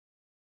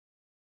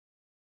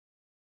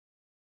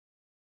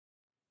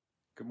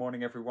Good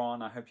morning,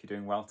 everyone. I hope you're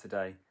doing well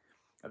today.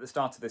 At the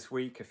start of this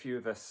week, a few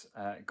of us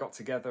got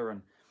together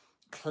and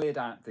cleared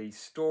out the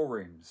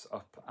storerooms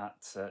up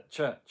at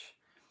church.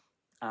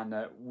 And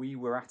we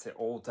were at it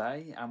all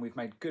day and we've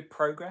made good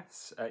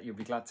progress. You'll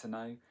be glad to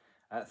know.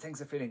 Things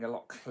are feeling a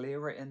lot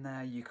clearer in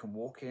there. You can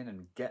walk in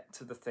and get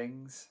to the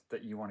things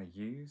that you want to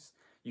use.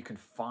 You can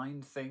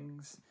find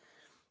things.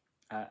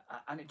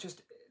 And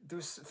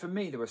for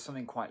me, there was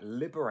something quite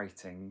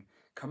liberating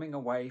coming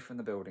away from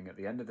the building at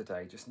the end of the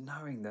day, just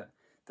knowing that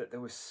there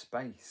was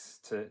space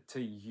to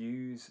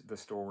use the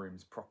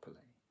storerooms properly.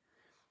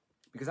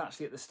 Because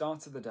actually at the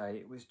start of the day,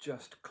 it was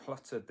just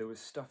cluttered. There was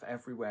stuff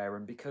everywhere.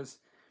 And because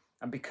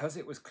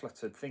it was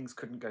cluttered, things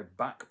couldn't go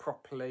back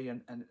properly.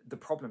 And the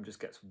problem just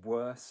gets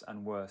worse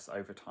and worse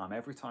over time.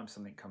 Every time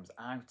something comes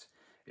out,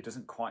 it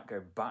doesn't quite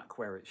go back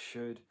where it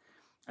should.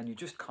 And you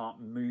just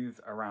can't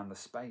move around the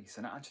space.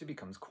 And it actually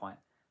becomes quite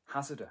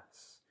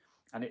hazardous.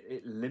 And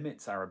it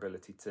limits our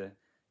ability to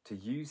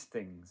use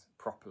things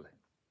properly.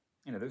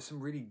 You know, there's some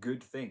really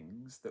good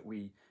things that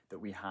we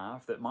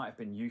have that might have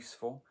been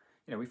useful.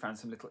 You know, we found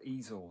some little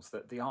easels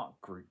that the art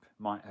group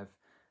might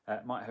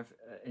have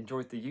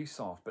enjoyed the use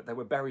of, but they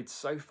were buried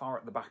so far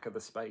at the back of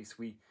the space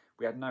we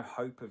had no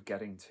hope of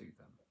getting to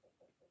them.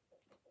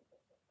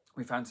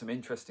 We found some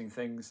interesting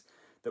things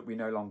that we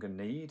no longer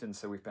need, and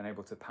so we've been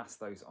able to pass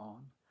those on.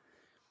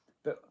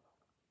 But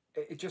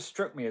it just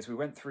struck me as we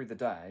went through the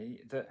day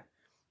that,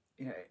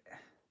 you know,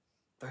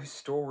 those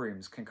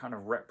storerooms can kind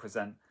of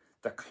represent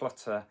the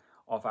clutter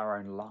of our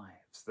own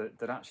lives,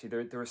 that actually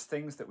there is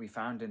things that we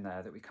found in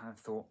there that we kind of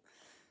thought,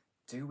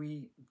 do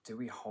we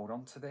hold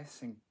on to this?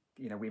 And,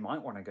 you know, we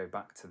might want to go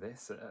back to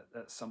this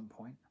at some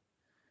point.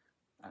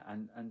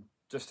 And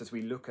just as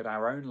we look at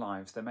our own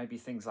lives, there may be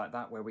things like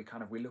that where we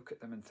look at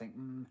them and think,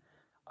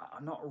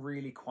 I'm not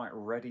really quite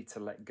ready to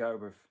let go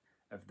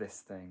of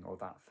this thing or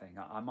that thing.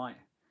 I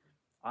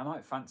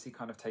might fancy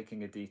kind of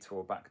taking a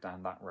detour back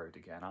down that road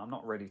again. I'm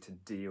not ready to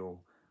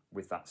deal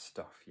with that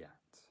stuff yet.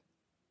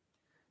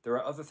 There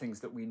are other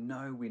things that we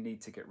know we need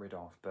to get rid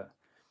of, but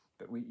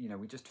we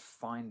just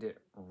find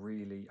it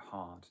really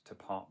hard to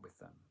part with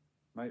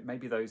them.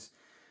 Maybe those,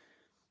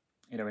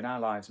 in our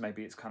lives,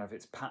 maybe it's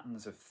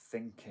patterns of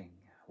thinking,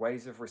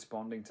 ways of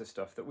responding to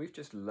stuff that we've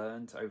just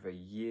learned over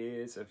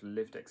years of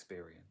lived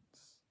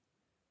experience.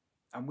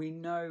 And we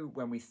know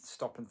when we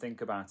stop and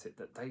think about it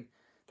that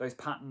those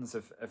patterns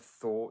of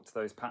thought,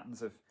 those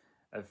patterns of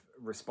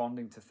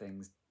responding to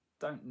things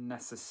don't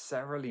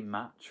necessarily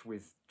match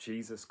with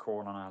Jesus'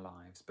 call on our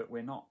lives, but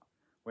we're not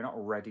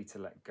ready to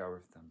let go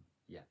of them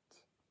yet.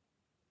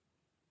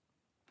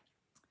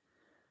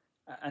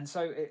 And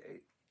so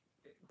it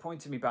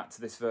pointed me back to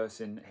this verse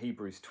in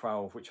Hebrews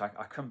 12, which I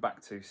come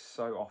back to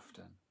so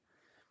often.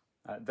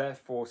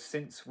 Therefore,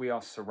 since we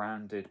are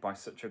surrounded by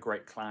such a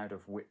great cloud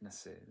of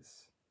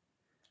witnesses,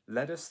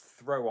 let us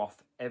throw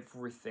off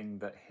everything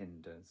that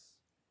hinders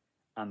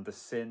and the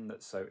sin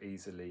that so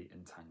easily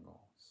entangles.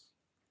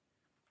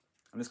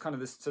 And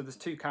there's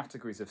two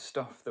categories of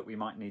stuff that we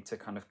might need to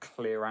kind of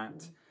clear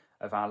out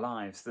of our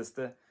lives. There's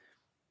the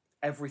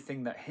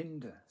everything that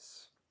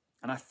hinders.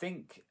 And I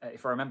think,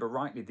 if I remember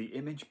rightly, the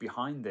image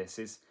behind this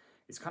is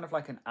kind of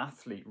like an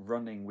athlete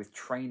running with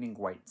training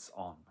weights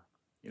on.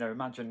 You know,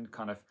 imagine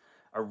kind of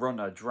a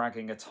runner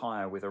dragging a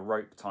tyre with a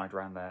rope tied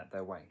around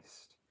their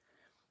waist.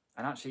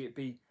 And actually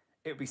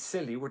it'd be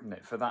silly, wouldn't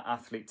it, for that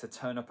athlete to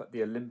turn up at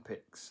the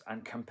Olympics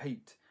and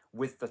compete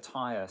with the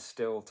tyre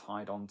still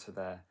tied onto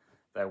their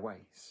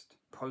waist.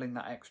 Pulling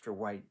that extra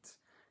weight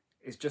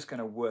is just going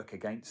to work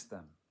against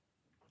them.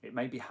 It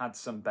maybe had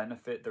some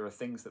benefit. There are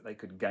things that they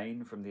could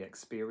gain from the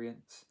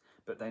experience,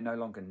 but they no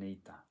longer need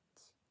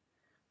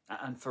that.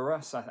 And for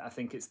us, I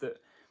think it's that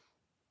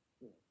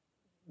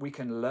we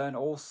can learn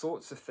all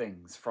sorts of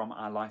things from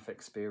our life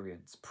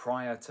experience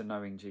prior to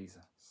knowing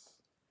Jesus.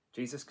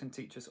 Jesus can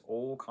teach us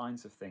all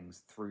kinds of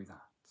things through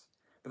that.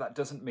 But that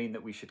doesn't mean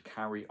that we should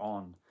carry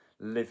on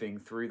living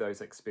through those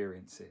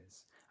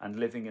experiences and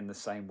living in the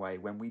same way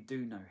when we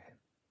do know him.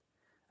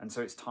 And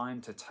so it's time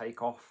to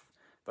take off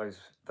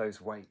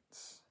those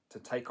weights, to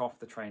take off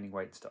the training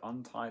weights, to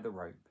untie the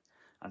rope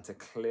and to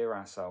clear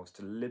ourselves,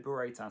 to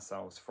liberate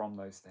ourselves from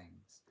those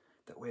things,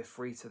 that we're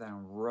free to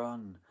then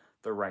run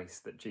the race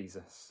that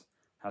Jesus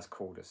has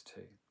called us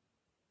to.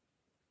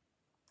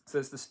 So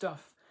there's the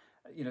stuff,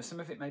 some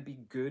of it may be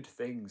good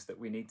things that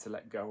we need to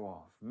let go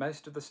of.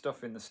 Most of the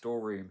stuff in the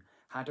storeroom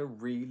had a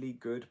really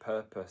good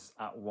purpose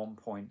at one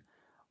point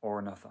or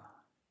another.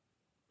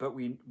 But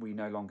we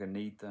no longer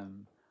need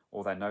them,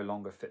 or they're no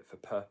longer fit for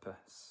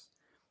purpose.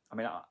 I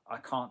mean, I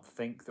can't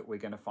think that we're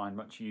going to find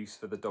much use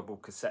for the double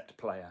cassette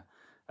player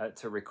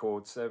to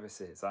record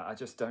services. I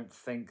just don't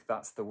think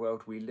that's the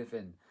world we live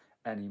in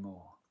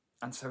anymore.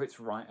 And so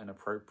it's right and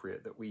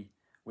appropriate that we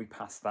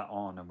pass that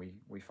on and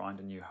we find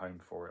a new home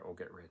for it or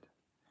get rid.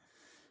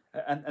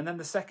 And then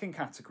the second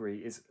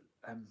category is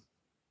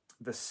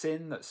the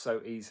sin that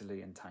so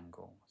easily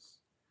entangles.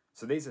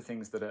 So these are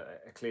things that are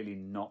clearly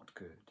not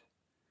good.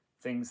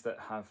 Things that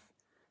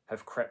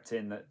have crept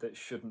in that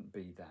shouldn't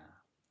be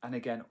there. And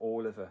again,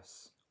 all of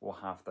us will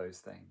have those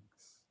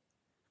things.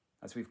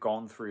 As we've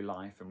gone through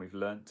life and we've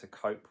learnt to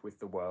cope with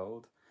the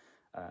world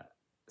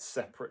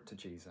separate to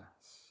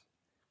Jesus,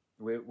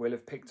 we'll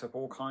have picked up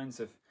all kinds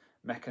of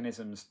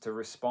mechanisms to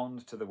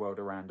respond to the world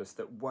around us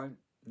that won't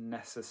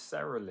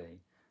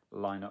necessarily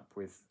line up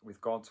with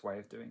God's way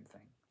of doing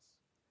things.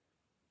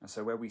 And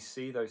so where we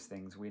see those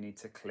things, we need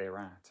to clear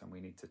out and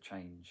we need to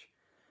change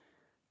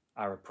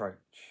our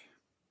approach.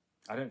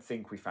 I don't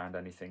think we found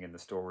anything in the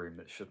storeroom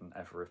that shouldn't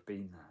ever have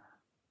been there.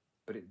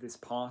 But it's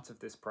part of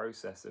this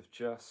process of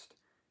just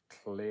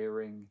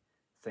clearing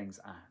things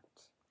out.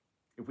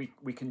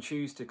 We can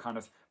choose to kind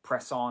of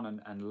press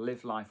on and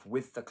live life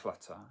with the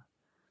clutter,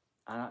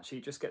 and actually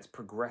it just gets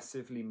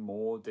progressively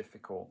more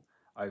difficult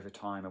over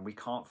time, and we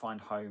can't find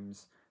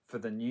homes for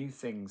the new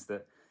things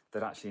that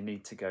actually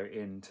need to go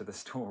into the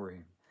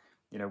storeroom.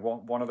 You know,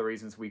 one of the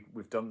reasons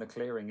we've done the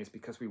clearing is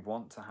because we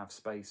want to have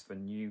space for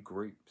new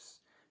groups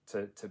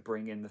to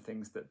bring in the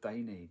things that they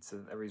need, so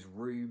that there is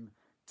room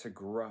to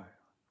grow.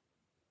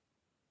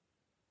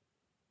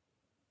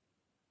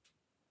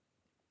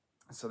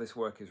 So this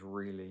work is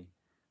really,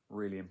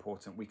 really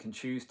important. We can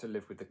choose to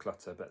live with the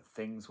clutter, but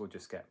things will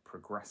just get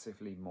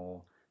progressively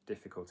more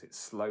difficult. It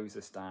slows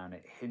us down,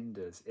 it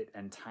hinders, it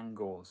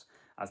entangles,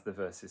 as the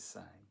verses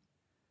say.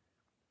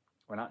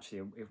 When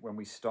actually, when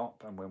we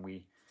stop and when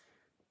we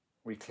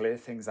clear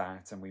things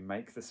out and we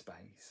make the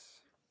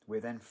space, we're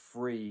then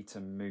free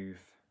to move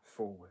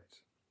forward.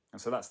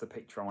 And so that's the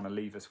picture I want to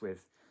leave us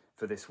with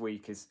for this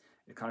week, is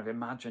kind of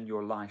imagine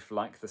your life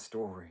like the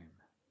storeroom.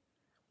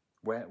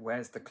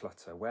 Where's the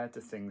clutter? Where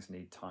do things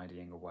need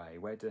tidying away?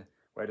 Where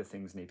do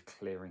things need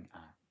clearing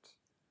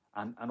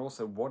out? And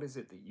also, what is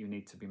it that you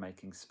need to be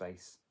making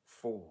space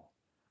for?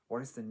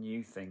 What is the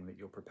new thing that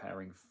you're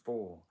preparing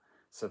for,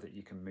 so that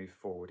you can move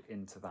forward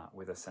into that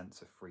with a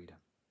sense of freedom?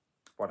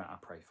 Why don't I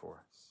pray for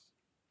us?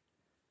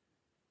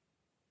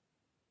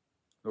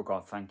 Lord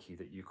God, thank you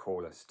that you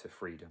call us to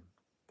freedom,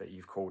 that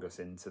you've called us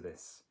into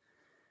this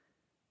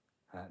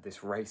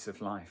race of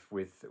life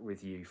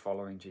with you,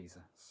 following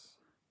Jesus.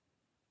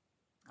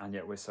 And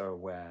yet we're so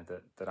aware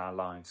that our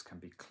lives can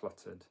be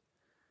cluttered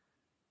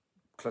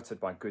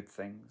by good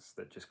things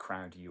that just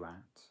crowd you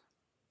out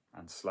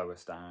and slow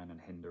us down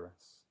and hinder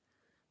us,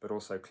 but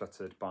also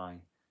cluttered by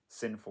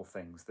sinful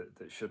things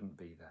that shouldn't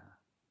be there.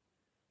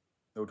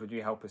 Lord, would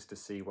you help us to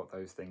see what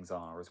those things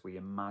are as we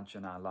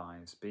imagine our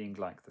lives being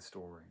like the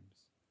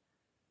storerooms?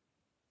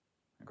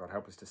 And God,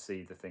 help us to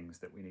see the things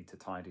that we need to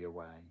tidy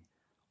away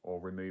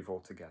or remove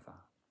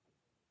altogether,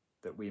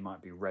 that we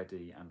might be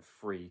ready and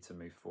free to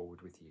move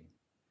forward with you.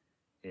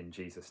 In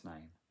Jesus'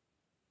 name,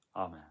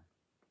 amen.